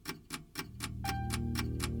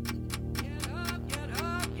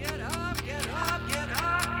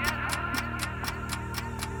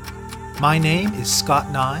My name is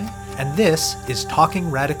Scott Nye, and this is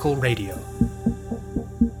Talking Radical Radio.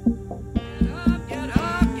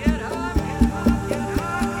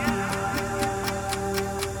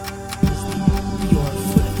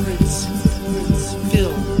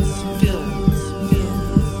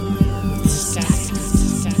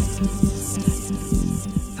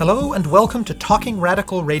 Hello and welcome to Talking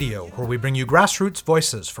Radical Radio, where we bring you grassroots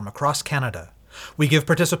voices from across Canada. We give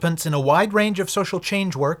participants in a wide range of social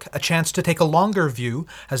change work a chance to take a longer view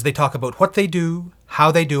as they talk about what they do, how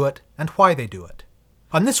they do it, and why they do it.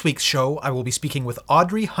 On this week's show, I will be speaking with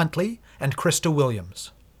Audrey Huntley and Krista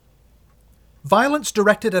Williams. Violence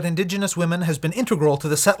directed at Indigenous women has been integral to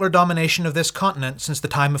the settler domination of this continent since the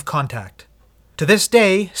time of contact. To this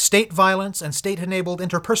day, state violence and state-enabled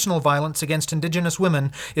interpersonal violence against Indigenous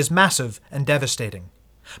women is massive and devastating.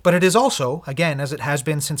 But it is also, again as it has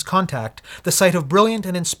been since contact, the site of brilliant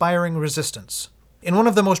and inspiring resistance. In one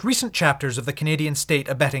of the most recent chapters of the Canadian state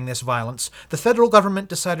abetting this violence, the federal government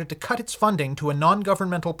decided to cut its funding to a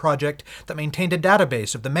non-governmental project that maintained a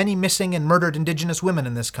database of the many missing and murdered Indigenous women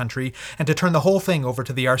in this country and to turn the whole thing over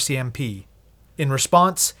to the RCMP. In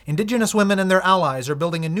response, Indigenous women and their allies are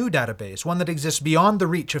building a new database, one that exists beyond the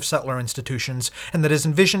reach of settler institutions, and that is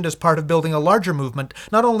envisioned as part of building a larger movement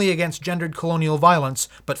not only against gendered colonial violence,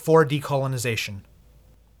 but for decolonization.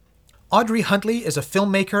 Audrey Huntley is a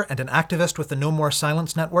filmmaker and an activist with the No More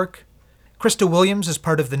Silence Network. Krista Williams is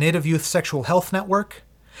part of the Native Youth Sexual Health Network.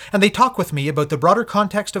 And they talk with me about the broader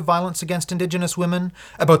context of violence against Indigenous women,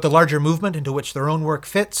 about the larger movement into which their own work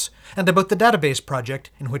fits, and about the database project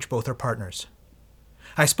in which both are partners.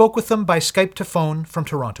 I spoke with them by Skype to phone from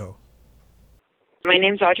Toronto. My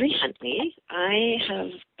name's Audrey Huntley. I have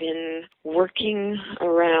been working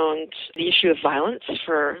around the issue of violence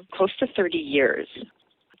for close to 30 years.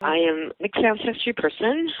 I am a mixed ancestry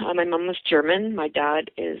person. My mom was German. My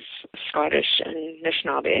dad is Scottish and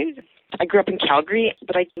Anishinaabe. I grew up in Calgary,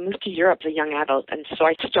 but I moved to Europe as a young adult, and so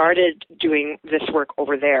I started doing this work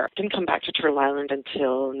over there. Didn't come back to Turtle Island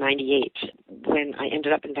until 98, when I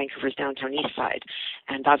ended up in Vancouver's downtown east side,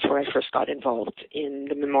 and that's where I first got involved in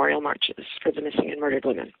the memorial marches for the missing and murdered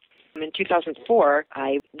women. In 2004,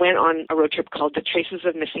 I went on a road trip called The Traces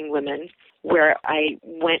of Missing Women, where I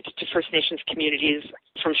went to First Nations communities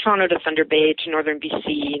from Toronto to Thunder Bay to northern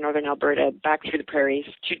BC, northern Alberta, back through the prairies,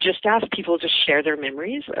 to just ask people to share their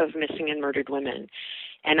memories of missing and murdered women.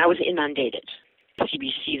 And I was inundated.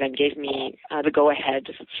 CBC then gave me the go-ahead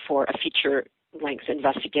for a feature-length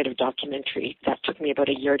investigative documentary that took me about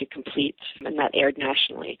a year to complete, and that aired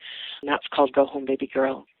nationally. And that's called Go Home Baby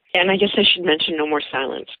Girl. And I guess I should mention No More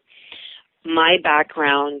Silence. My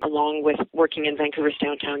background, along with working in Vancouver's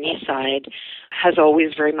downtown east side, has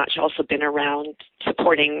always very much also been around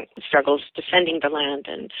supporting struggles, defending the land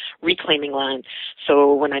and reclaiming land.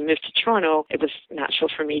 So when I moved to Toronto, it was natural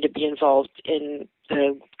for me to be involved in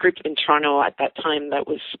the group in Toronto at that time that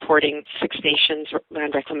was supporting Six Nations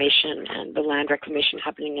land reclamation and the land reclamation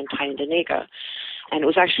happening in Tyendinaga. And it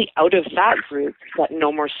was actually out of that group that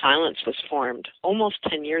No More Silence was formed almost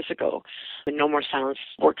 10 years ago. And No More Silence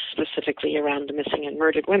works specifically around the missing and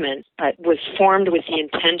murdered women, but was formed with the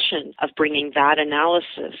intention of bringing that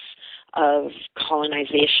analysis of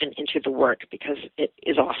colonization into the work, because it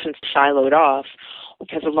is often siloed off,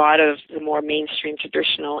 because a lot of the more mainstream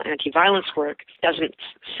traditional anti-violence work doesn't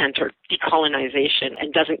center decolonization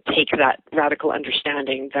and doesn't take that radical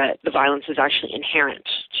understanding that the violence is actually inherent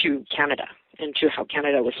to Canada and to how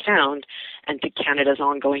Canada was found and to Canada's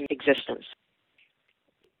ongoing existence.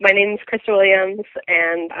 My name is Krista Williams,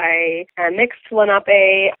 and I am mixed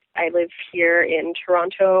Lenape. I live here in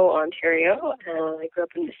Toronto, Ontario. I grew up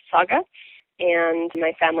in Mississauga, and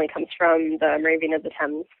my family comes from the Murray of the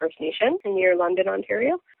Thames First Nation near London,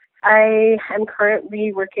 Ontario. I am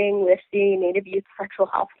currently working with the Native Youth Sexual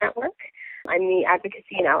Health Network. I'm the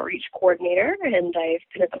Advocacy and Outreach Coordinator, and I've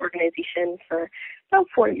been at the organization for about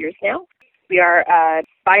 4 years now. We are a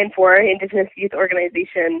by and for Indigenous youth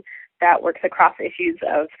organization that works across issues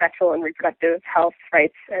of sexual and reproductive health,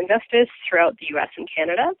 rights, and justice throughout the U.S. and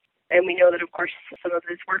Canada. And we know that, of course, some of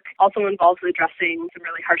this work also involves addressing some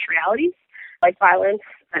really harsh realities, like violence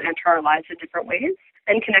that enter our lives in different ways,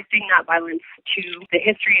 and connecting that violence to the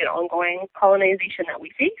history and ongoing colonization that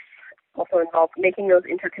we face. Also involves making those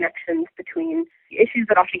interconnections between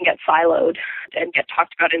issues that often get siloed and get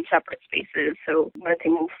talked about in separate spaces. So one of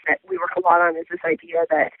the things that we work a lot on is this idea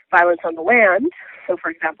that violence on the land, so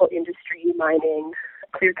for example, industry, mining,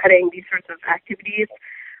 clear cutting, these sorts of activities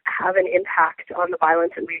have an impact on the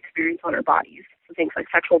violence that we experience on our bodies. So things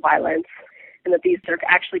like sexual violence, and that these are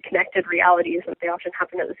actually connected realities, that they often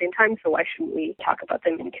happen at the same time, so why shouldn't we talk about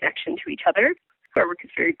them in connection to each other? Our work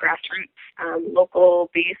is very grassroots,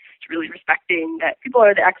 local-based, really respecting that people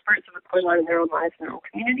are the experts of what's going on in their own lives and their own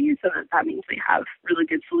communities, and that means they have really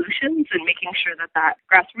good solutions, and making sure that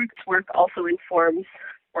grassroots work also informs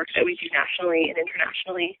work that we do nationally and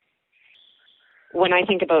internationally. When I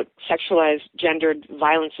think about sexualized, gendered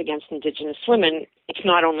violence against Indigenous women, it's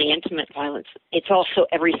not only intimate violence, it's also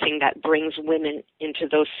everything that brings women into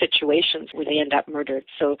those situations where they end up murdered.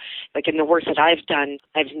 So, like in the work that I've done,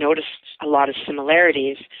 I've noticed a lot of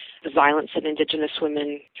similarities. The violence that Indigenous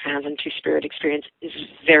women, trans and two-spirit experience is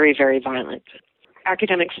very, very violent.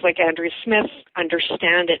 Academics like Andrea Smith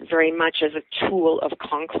understand it very much as a tool of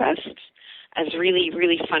conquest, as really,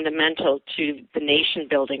 really fundamental to the nation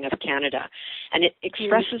building of Canada. And it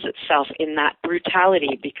expresses itself in that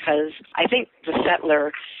brutality because I think the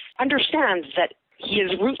settler understands that he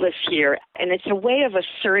is rootless here, and it's a way of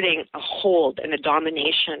asserting a hold and a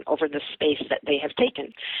domination over the space that they have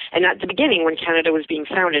taken. And at the beginning, when Canada was being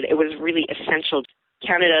founded, it was really essential.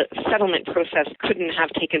 Canada's settlement process couldn't have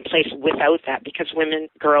taken place without that because women,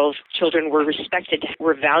 girls, children were respected,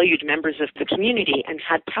 were valued members of the community and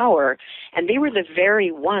had power, and they were the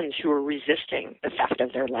very ones who were resisting the theft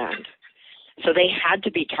of their land. So they had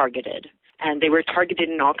to be targeted, and they were targeted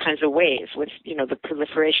in all kinds of ways with, the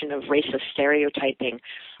proliferation of racist stereotyping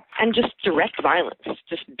and just direct violence,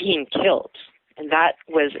 just being killed. And that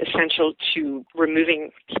was essential to removing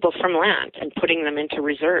people from land and putting them into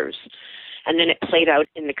reserves. And then it played out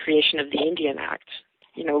in the creation of the Indian Act,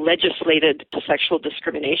 legislated sexual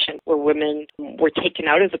discrimination where women were taken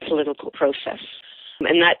out of the political process.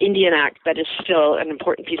 And that Indian Act, that is still an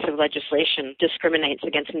important piece of legislation, discriminates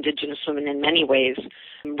against Indigenous women in many ways,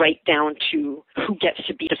 right down to who gets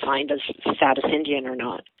to be defined as status Indian or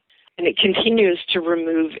not. And it continues to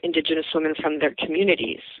remove Indigenous women from their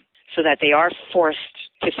communities so that they are forced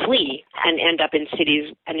to flee and end up in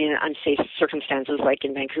cities and in unsafe circumstances like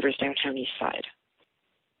in Vancouver's downtown east side.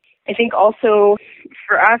 I think also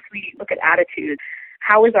for us, we look at attitudes.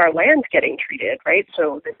 How is our land getting treated, right?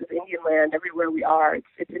 So this is Indian land everywhere we are.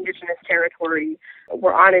 It's Indigenous territory.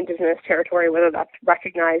 We're on Indigenous territory, whether that's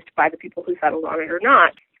recognized by the people who settled on it or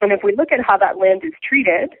not. And if we look at how that land is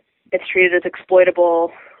treated, it's treated as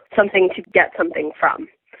exploitable, something to get something from.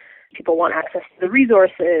 People want access to the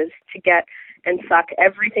resources to get and suck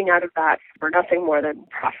everything out of that for nothing more than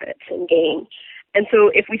profit and gain. And so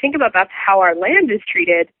if we think about that's how our land is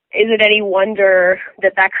treated, is it any wonder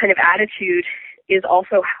that that kind of attitude is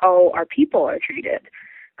also how our people are treated?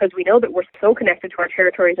 Because we know that we're so connected to our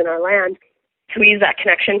territories and our land. So we use that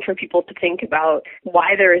connection for people to think about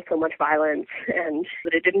why there is so much violence and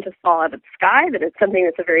that it didn't just fall out of the sky, that it's something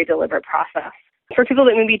that's a very deliberate process. For people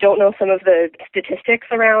that maybe don't know some of the statistics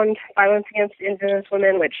around violence against Indigenous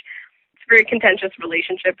women, which is a very contentious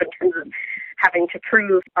relationship in terms of having to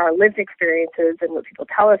prove our lived experiences and what people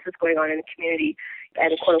tell us is going on in the community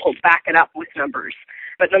and, quote-unquote, back it up with numbers.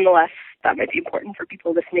 But nonetheless, that might be important for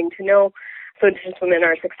people listening to know. So Indigenous women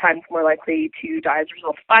are 6 times more likely to die as a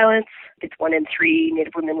result of violence. It's 1 in 3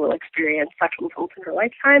 Native women will experience sexual assault in their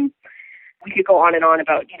lifetime. We could go on and on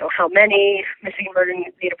about, how many missing and murdered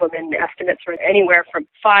Native women. Estimates are anywhere from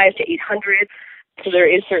 5 to 800. So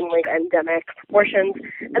there is certainly endemic proportions.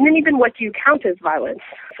 And then even what do you count as violence?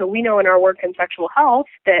 So we know in our work in sexual health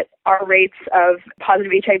that our rates of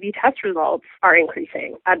positive HIV test results are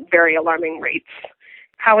increasing at very alarming rates.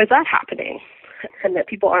 How is that happening? And that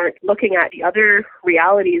people aren't looking at the other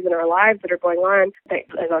realities in our lives that are going on that,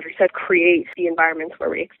 as Audrey said, create the environments where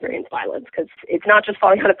we experience violence. Because it's not just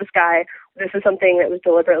falling out of the sky. This is something that was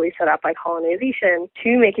deliberately set up by colonization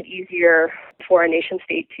to make it easier for a nation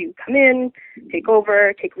state to come in, take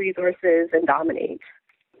over, take resources, and dominate.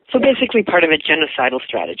 So basically part of a genocidal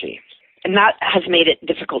strategy. And that has made it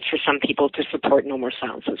difficult for some people to support No More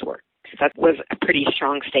Silence's work. That was a pretty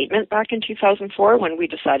strong statement back in 2004 when we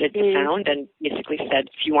decided to found and basically said,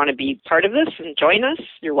 if you want to be part of this and join us,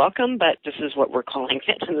 you're welcome, but this is what we're calling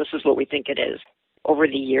it and this is what we think it is. Over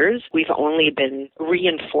the years, we've only been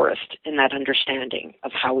reinforced in that understanding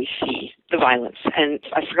of how we see the violence. And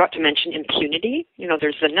I forgot to mention impunity.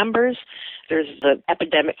 There's the numbers, there's the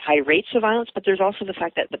epidemic high rates of violence, but there's also the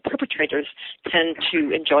fact that the perpetrators tend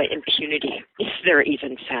to enjoy impunity if they're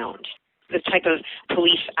even found. The type of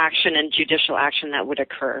police action and judicial action that would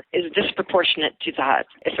occur is disproportionate to that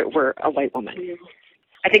if it were a white woman.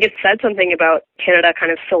 I think it said something about Canada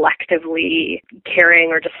kind of selectively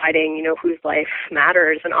caring or deciding, whose life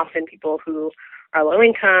matters, and often people who are low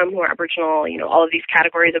income, who are Aboriginal, all of these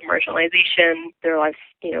categories of marginalization, their lives,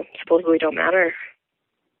 supposedly don't matter.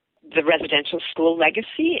 The residential school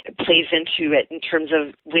legacy plays into it in terms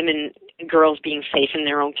of women and girls being safe in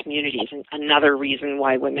their own communities, and another reason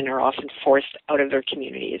why women are often forced out of their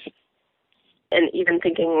communities. And even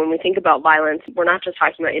thinking, when we think about violence, we're not just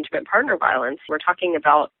talking about intimate partner violence. We're talking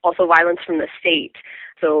about also violence from the state.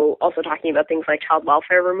 So also talking about things like child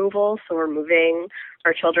welfare removal. So we're moving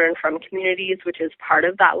our children from communities, which is part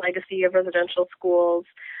of that legacy of residential schools.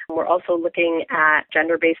 We're also looking at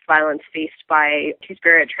gender-based violence faced by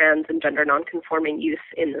two-spirit, trans, and gender nonconforming youth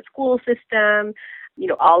in the school system.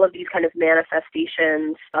 All of these kind of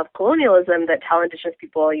manifestations of colonialism that tell Indigenous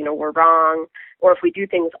people, we're wrong, or if we do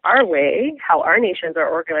things our way, how our nations are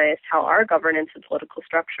organized, how our governance and political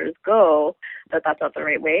structures go, that's not the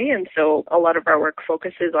right way. And so a lot of our work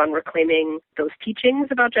focuses on reclaiming those teachings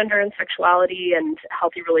about gender and sexuality and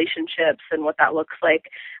healthy relationships and what that looks like,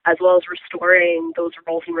 as well as restoring those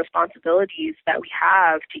roles and responsibilities that we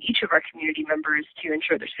have to each of our community members to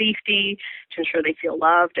ensure their safety, to ensure they feel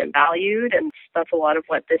loved and valued. And that's a lot of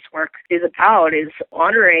what this work is about, is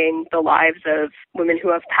honoring the lives of women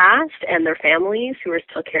who have passed and their families who are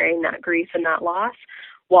still carrying that grief and that loss,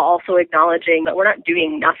 while also acknowledging that we're not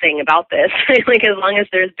doing nothing about this. Like, as long as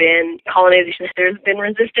there's been colonization, there's been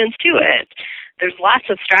resistance to it. There's lots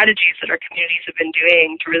of strategies that our communities have been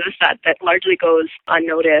doing to resist that largely goes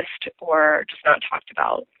unnoticed or just not talked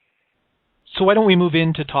about. So why don't we move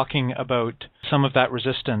into talking about some of that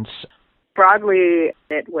resistance? Broadly,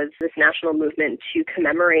 it was this national movement to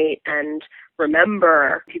commemorate and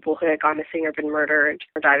remember people who had gone missing or been murdered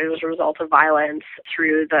or died as a result of violence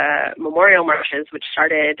through the memorial marches, which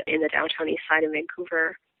started in the downtown east side of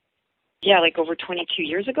Vancouver. Yeah, like over 22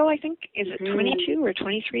 years ago, I think. Is it 22 or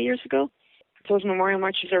 23 years ago? Those memorial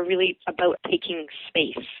marches are really about taking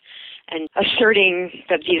space and asserting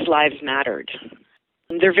that these lives mattered.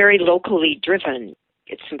 They're very locally driven.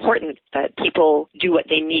 It's important that people do what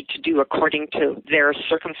they need to do according to their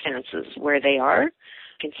circumstances where they are.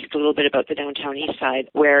 I can speak a little bit about the downtown east side,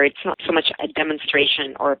 where it's not so much a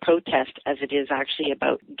demonstration or a protest as it is actually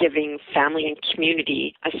about giving family and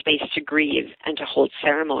community a space to grieve and to hold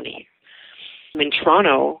ceremony. In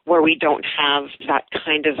Toronto, where we don't have that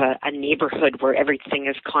kind of a neighborhood where everything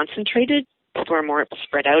is concentrated, people are more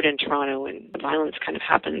spread out in Toronto and the violence kind of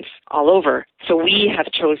happens all over. So we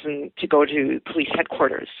have chosen to go to police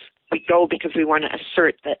headquarters. We go because we want to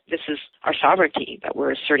assert that this is our sovereignty that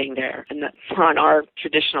we're asserting there and that we're on our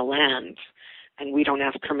traditional land and we don't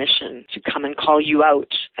have permission to come and call you out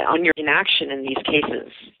on your inaction in these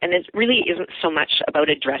cases. And it really isn't so much about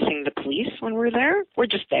addressing the police when we're there. We're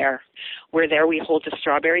just there. We're there. We hold the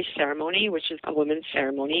strawberry ceremony, which is a women's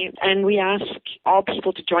ceremony, and we ask all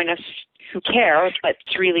people to join us who care, but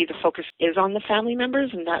really the focus is on the family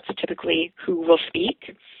members, and that's typically who will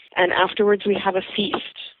speak. And afterwards we have a feast.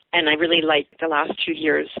 And I really like the last 2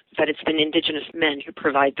 years that it's been Indigenous men who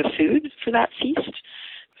provide the food for that feast.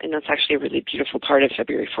 And that's actually a really beautiful part of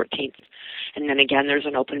February 14th. And then again, there's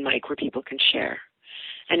an open mic where people can share.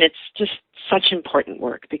 And it's just such important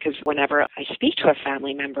work because whenever I speak to a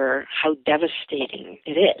family member, how devastating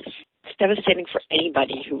it is. It's devastating for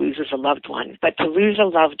anybody who loses a loved one, but to lose a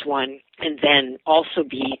loved one and then also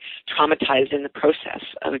be traumatized in the process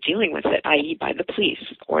of dealing with it, i.e. by the police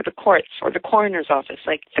or the courts or the coroner's office,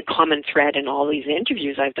 like the common thread in all these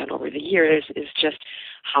interviews I've done over the years is just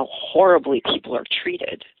how horribly people are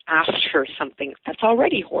treated after something that's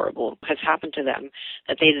already horrible has happened to them,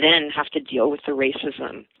 that they then have to deal with the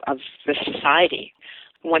racism of the society.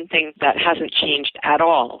 One thing that hasn't changed at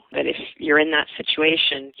all, that if you're in that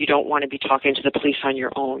situation, you don't want to be talking to the police on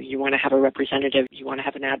your own. You want to have a representative. You want to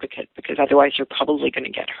have an advocate because otherwise you're probably going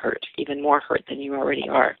to get hurt, even more hurt than you already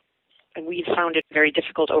are. And we've found it very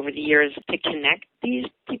difficult over the years to connect these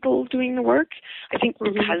people doing the work. I think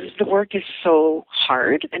because the work is so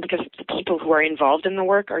hard and because the people who are involved in the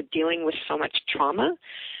work are dealing with so much trauma,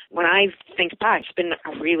 when I think back, it's been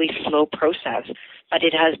a really slow process, but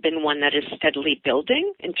it has been one that is steadily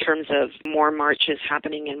building in terms of more marches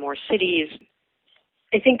happening in more cities.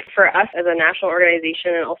 I think for us as a national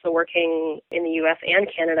organization and also working in the U.S. and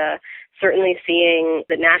Canada, certainly seeing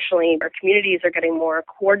that nationally our communities are getting more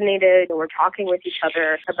coordinated and we're talking with each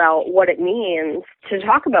other about what it means to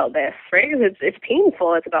talk about this, right? Because it's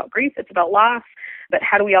painful, it's about grief, it's about loss, but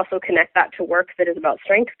how do we also connect that to work that is about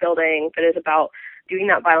strength building, that is about doing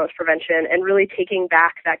that violence prevention and really taking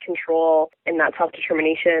back that control and that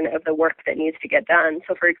self-determination of the work that needs to get done.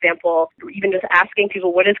 So, for example, even just asking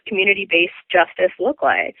people, what does community-based justice look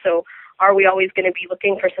like? So are we always going to be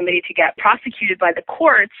looking for somebody to get prosecuted by the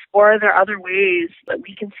courts, or are there other ways that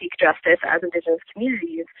we can seek justice as Indigenous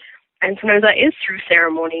communities? And sometimes that is through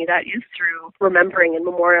ceremony, that is through remembering and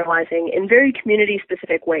memorializing in very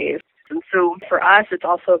community-specific ways. And so for us, it's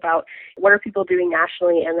also about what are people doing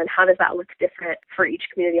nationally, and then how does that look different for each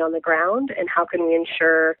community on the ground, and how can we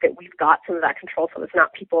ensure that we've got some of that control so it's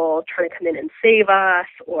not people trying to come in and save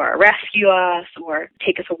us or rescue us or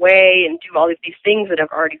take us away and do all of these things that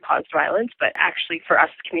have already caused violence, but actually for us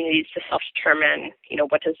communities to self-determine,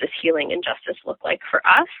 what does this healing and justice look like for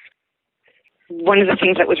us? One of the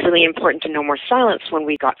things that was really important to No More Silence when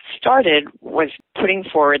we got started was putting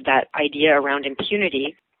forward that idea around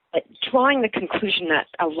impunity, but drawing the conclusion that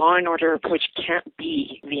a law and order approach can't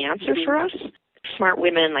be the answer for us. Smart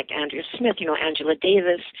women like Andrea Smith, Angela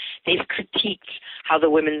Davis, they've critiqued how the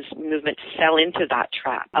women's movement fell into that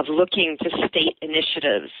trap of looking to state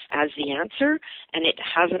initiatives as the answer, and it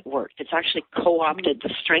hasn't worked. It's actually co-opted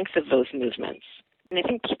the strength of those movements. And I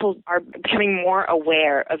think people are becoming more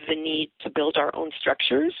aware of the need to build our own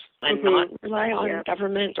structures and not rely on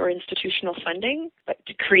government or institutional funding, but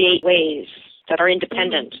to create ways that are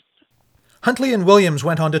independent. Huntley and Williams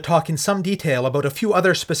went on to talk in some detail about a few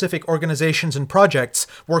other specific organizations and projects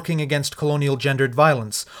working against colonial gendered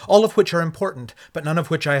violence, all of which are important, but none of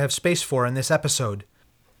which I have space for in this episode.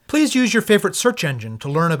 Please use your favorite search engine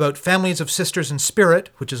to learn about Families of Sisters in Spirit,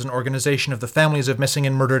 which is an organization of the families of missing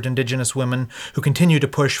and murdered Indigenous women who continue to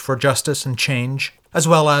push for justice and change, as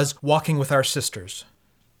well as Walking with Our Sisters.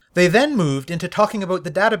 They then moved into talking about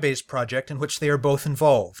the database project in which they are both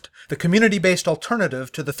involved, the community-based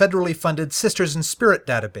alternative to the federally funded Sisters in Spirit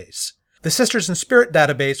database. The Sisters in Spirit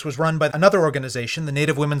database was run by another organization, the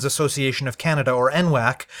Native Women's Association of Canada, or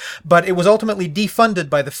NWAC, but it was ultimately defunded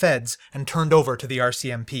by the feds and turned over to the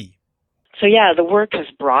RCMP. So the work has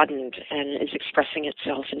broadened and is expressing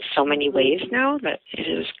itself in so many ways now that it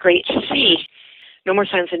is great to see. No More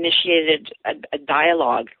Silence initiated a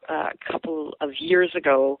dialogue a couple of years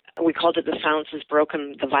ago. We called it The Silence is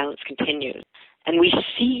Broken, the Violence Continues. And we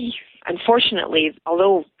see, unfortunately,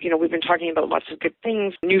 although, we've been talking about lots of good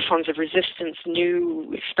things, new forms of resistance,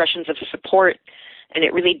 new expressions of support, and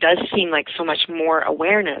it really does seem like so much more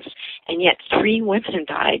awareness. And yet 3 women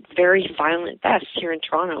died very violent deaths here in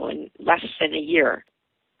Toronto in less than a year.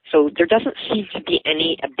 So there doesn't seem to be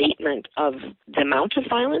any abatement of the amount of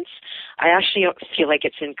violence. I actually feel like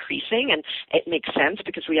it's increasing, and it makes sense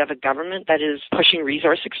because we have a government that is pushing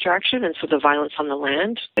resource extraction, and so the violence on the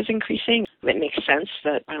land is increasing. It makes sense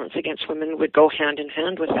that violence against women would go hand in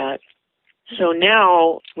hand with that. So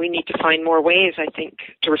now we need to find more ways, I think,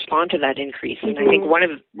 to respond to that increase. And I think one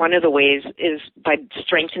of the ways is by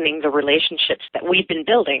strengthening the relationships that we've been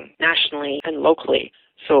building nationally and locally.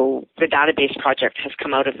 So the database project has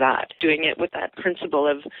come out of that, doing it with that principle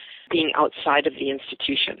of being outside of the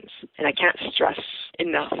institutions. And I can't stress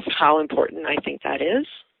enough how important I think that is.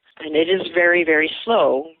 And it is very, very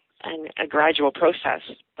slow and a gradual process,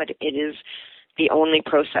 but it is the only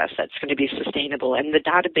process that's going to be sustainable. And the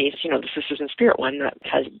database, the Sisters in Spirit one that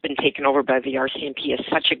has been taken over by the RCMP is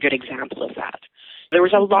such a good example of that. There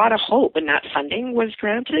was a lot of hope when that funding was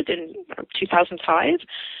granted in 2005.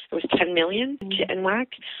 It was $10 million to NWAC.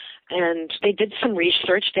 And they did some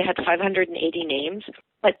research. They had 580 names.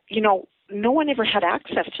 But, no one ever had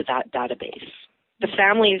access to that database. The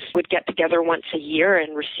families would get together once a year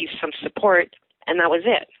and receive some support, and that was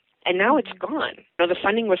it. And now it's gone. The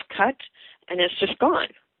funding was cut, and it's just gone.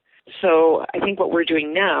 So I think what we're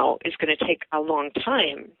doing now is going to take a long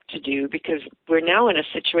time to do because we're now in a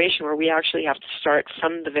situation where we actually have to start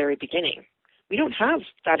from the very beginning. We don't have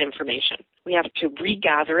that information. We have to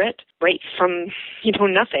regather it right from,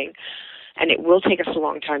 nothing. And it will take us a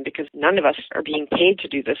long time because none of us are being paid to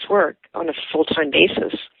do this work on a full-time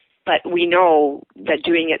basis. But we know that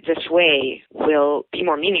doing it this way will be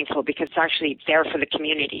more meaningful because it's actually there for the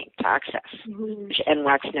community to access, which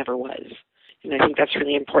NWAC's never was. And I think that's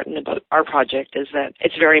really important about our project is that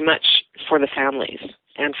it's very much for the families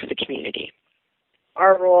and for the community.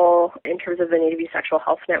 Our role in terms of the Native Youth Sexual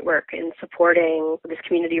Health Network in supporting this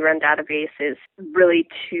community-run database is really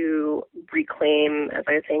to reclaim, as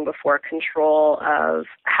I was saying before, control of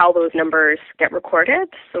how those numbers get recorded.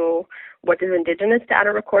 So what does Indigenous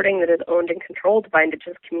data recording that is owned and controlled by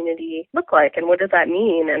Indigenous community look like, and what does that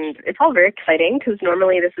mean? And it's all very exciting because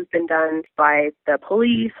normally this has been done by the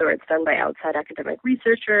police or it's done by outside academic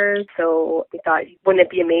researchers. So we thought, wouldn't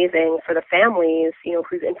it be amazing for the families,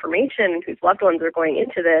 whose information, whose loved ones are going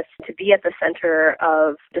into this, to be at the center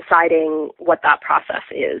of deciding what that process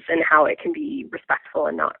is and how it can be respectful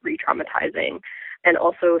and not re-traumatizing. And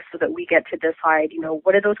also so that we get to decide,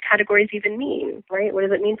 what do those categories even mean, right? What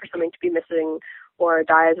does it mean for something to be missing or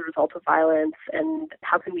die as a result of violence? And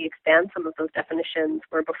how can we expand some of those definitions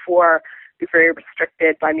where before very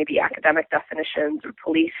restricted by maybe academic definitions or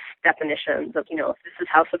police definitions of, if this is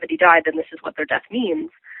how somebody died, then this is what their death means.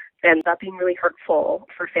 And that being really hurtful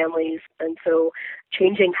for families. And so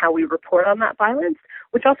changing how we report on that violence,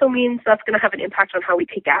 which also means that's going to have an impact on how we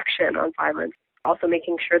take action on violence. Also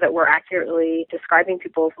making sure that we're accurately describing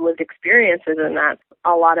people's lived experiences, and that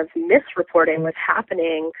a lot of misreporting was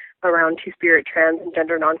happening around Two-Spirit, trans, and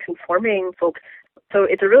gender nonconforming folks. So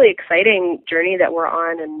it's a really exciting journey that we're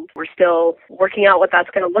on, and we're still working out what that's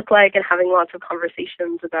going to look like and having lots of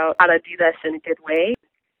conversations about how to do this in a good way.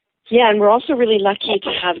 Yeah, and we're also really lucky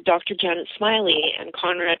to have Dr. Janet Smiley and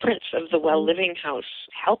Conrad Prince of the Well Living House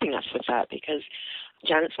helping us with that, because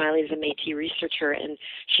Janet Smiley is a Métis researcher, and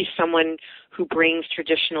she's someone who brings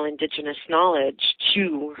traditional Indigenous knowledge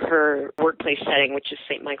to her workplace setting, which is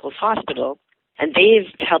St. Michael's Hospital. And they've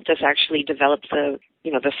helped us actually develop the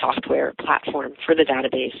software platform for the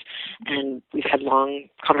database. And we've had long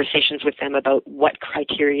conversations with them about what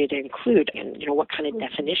criteria to include and, what kind of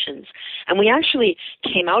definitions. And we actually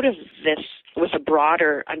came out of this with a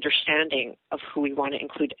broader understanding of who we want to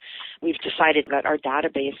include. We've decided that our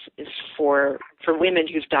database is for women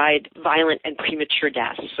who've died violent and premature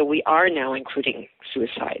deaths. So we are now including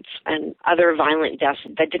suicides and other violent deaths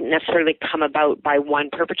that didn't necessarily come about by one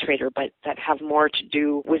perpetrator, but that have more to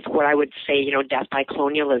do with what I would say, death by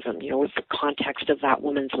colonialism, with the context of that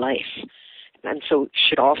woman's life. And so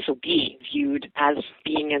should also be viewed as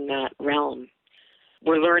being in that realm.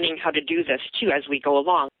 We're learning how to do this, too, as we go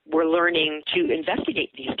along. We're learning to investigate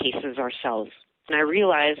these cases ourselves. And I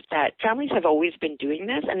realized that families have always been doing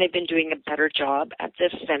this, and they've been doing a better job at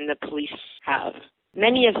this than the police have.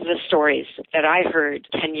 Many of the stories that I heard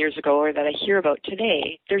 10 years ago or that I hear about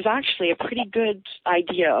today, there's actually a pretty good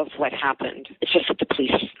idea of what happened. It's just that the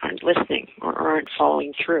police aren't listening or aren't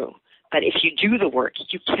following through. But if you do the work,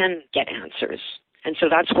 you can get answers. And so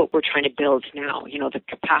that's what we're trying to build now, the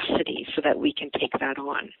capacity so that we can take that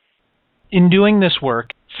on. In doing this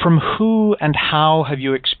work, from who and how have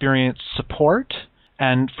you experienced support?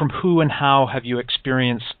 And from who and how have you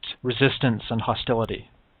experienced resistance and hostility?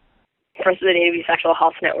 For us as the Native Sexual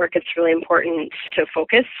Health Network, it's really important to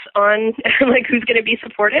focus on who's going to be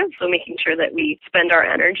supportive. So making sure that we spend our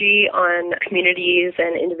energy on communities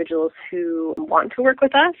and individuals who want to work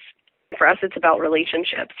with us. For us, it's about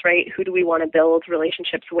relationships, right? Who do we want to build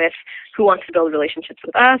relationships with? Who wants to build relationships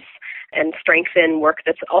with us? And strengthen work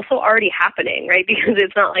that's also already happening, right? Because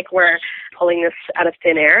it's not like we're pulling this out of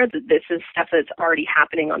thin air. This is stuff that's already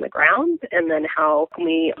happening on the ground. And then how can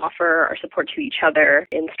we offer our support to each other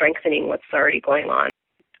in strengthening what's already going on?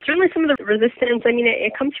 Certainly some of the resistance,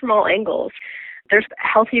 it comes from all angles. There's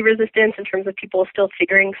healthy resistance in terms of people still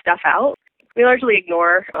figuring stuff out. We largely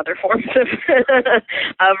ignore other forms of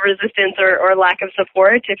resistance or lack of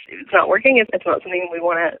support. If it's not working, it's not something we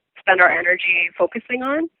want to spend our energy focusing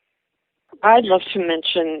on. I'd love to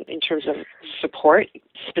mention, in terms of support,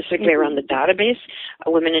 specifically around the database,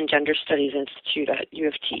 a Women in Gender Studies Institute at U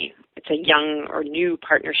of T. It's a young or new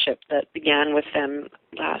partnership that began with them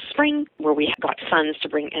last spring, where we got funds to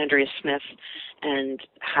bring Andrea Smith and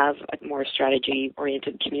have a more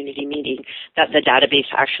strategy-oriented community meeting that the database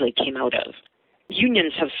actually came out of.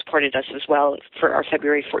 Unions have supported us as well for our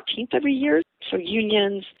February 14th every year. So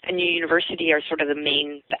unions and university are sort of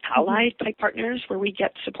the allied type partners where we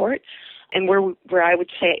get support. And where I would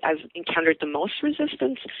say I've encountered the most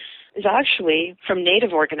resistance is actually from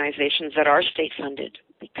Native organizations that are state-funded,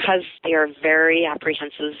 because they are very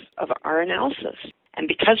apprehensive of our analysis. And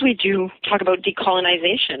because we do talk about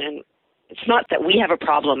decolonization, and it's not that we have a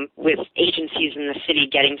problem with agencies in the city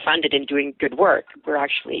getting funded and doing good work. We're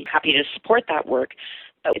actually happy to support that work.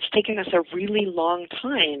 But it's taken us a really long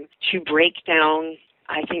time to break down,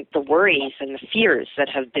 I think, the worries and the fears that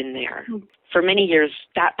have been there. For many years,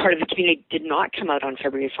 that part of the community did not come out on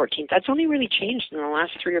February 14th. That's only really changed in the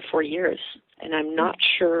last 3 or 4 years. And I'm not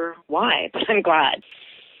sure why, but I'm glad.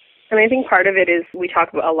 And I think part of it is we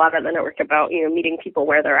talk a lot at the network about, meeting people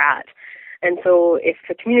where they're at. And so if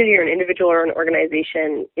a community or an individual or an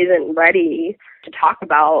organization isn't ready to talk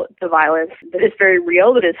about the violence that is very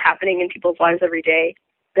real, that is happening in people's lives every day,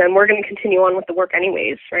 then we're going to continue on with the work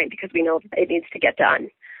anyways, right? Because we know it needs to get done.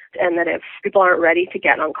 And that if people aren't ready to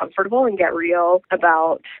get uncomfortable and get real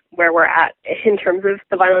about where we're at in terms of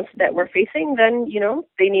the violence that we're facing, then,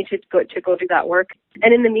 they need to go do that work.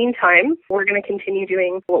 And in the meantime, we're going to continue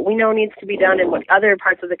doing what we know needs to be done and what other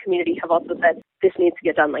parts of the community have also said this needs to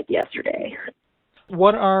get done like yesterday.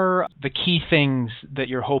 What are the key things that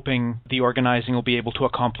you're hoping the organizing will be able to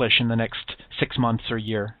accomplish in the next 6 months or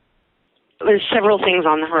year? There's several things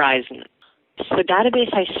on the horizon. So the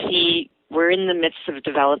database I see We're in the midst of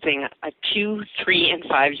developing a 2, 3, and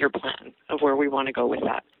 5-year plan of where we want to go with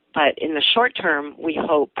that. But in the short term, we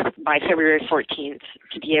hope by February 14th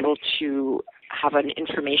to be able to have an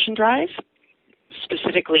information drive,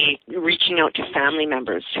 specifically reaching out to family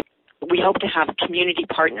members. We hope to have community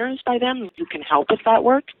partners by then who can help with that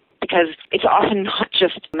work, because it's often not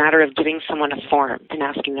just a matter of giving someone a form and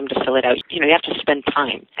asking them to fill it out. You have to spend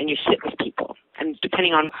time and you sit with people. And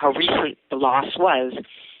depending on how recent the loss was,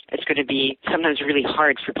 it's going to be sometimes really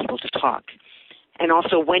hard for people to talk. And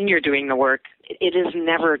also when you're doing the work, it is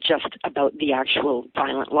never just about the actual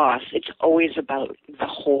violent loss. It's always about the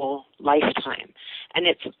whole lifetime. And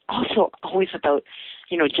it's also always about,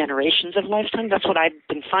 generations of lifetime. That's what I've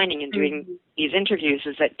been finding in doing these interviews,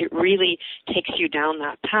 is that it really takes you down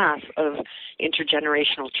that path of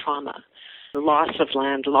intergenerational trauma, the loss of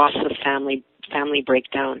land, loss of family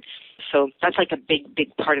breakdown. So that's like a big,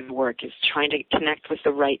 big part of the work, is trying to connect with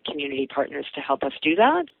the right community partners to help us do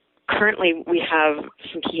that. Currently, we have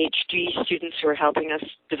some PhD students who are helping us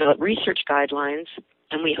develop research guidelines,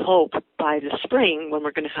 and we hope by the spring, when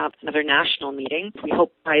we're going to have another national meeting, we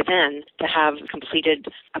hope by then to have completed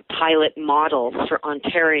a pilot model for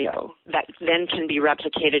Ontario that then can be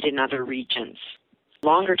replicated in other regions.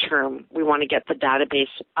 Longer term, we want to get the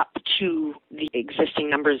database up to the existing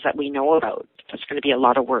numbers that we know about. That's going to be a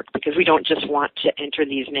lot of work, because we don't just want to enter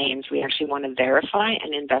these names. We actually want to verify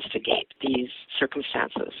and investigate these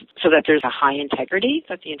circumstances so that there's a high integrity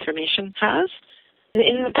that the information has.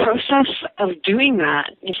 In the process of doing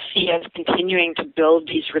that, you see us continuing to build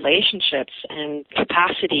these relationships and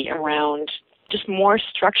capacity around just more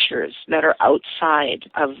structures that are outside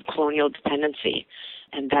of colonial dependency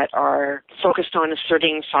and that are focused on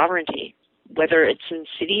asserting sovereignty, whether it's in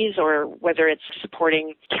cities or whether it's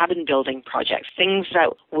supporting cabin building projects, things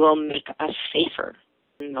that will make us safer.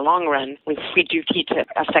 In the long run, we do need to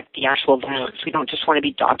affect the actual violence. We don't just want to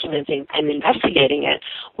be documenting and investigating it.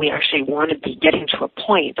 We actually want to be getting to a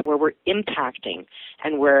point where we're impacting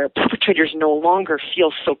and where perpetrators no longer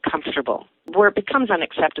feel so comfortable, where it becomes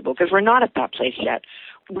unacceptable, because we're not at that place yet.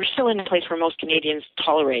 We're still in a place where most Canadians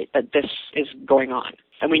tolerate that this is going on,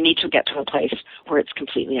 and we need to get to a place where it's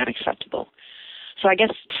completely unacceptable. So I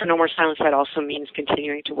guess for No More Silence, that also means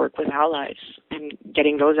continuing to work with allies and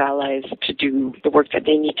getting those allies to do the work that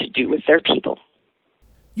they need to do with their people.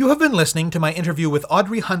 You have been listening to my interview with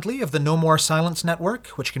Audrey Huntley of the No More Silence Network,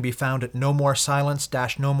 which can be found at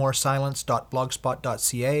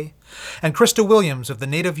nomoresilence-nomoresilence.blogspot.ca, and Krista Williams of the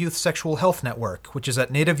Native Youth Sexual Health Network, which is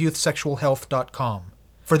at nativeyouthsexualhealth.com.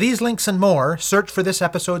 For these links and more, search for this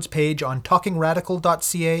episode's page on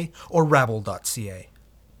talkingradical.ca or rabble.ca.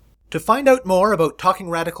 To find out more about Talking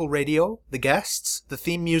Radical Radio, the guests, the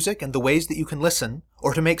theme music, and the ways that you can listen,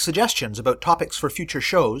 or to make suggestions about topics for future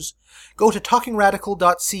shows, go to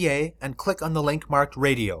talkingradical.ca and click on the link marked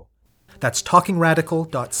Radio. That's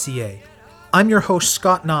talkingradical.ca. I'm your host,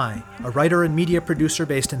 Scott Nye, a writer and media producer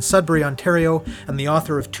based in Sudbury, Ontario, and the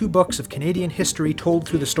author of 2 books of Canadian history told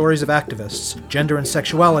through the stories of activists, Gender and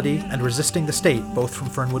Sexuality, and Resisting the State, both from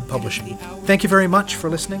Fernwood Publishing. Thank you very much for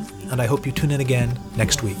listening, and I hope you tune in again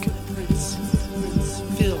next week.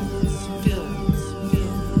 Feel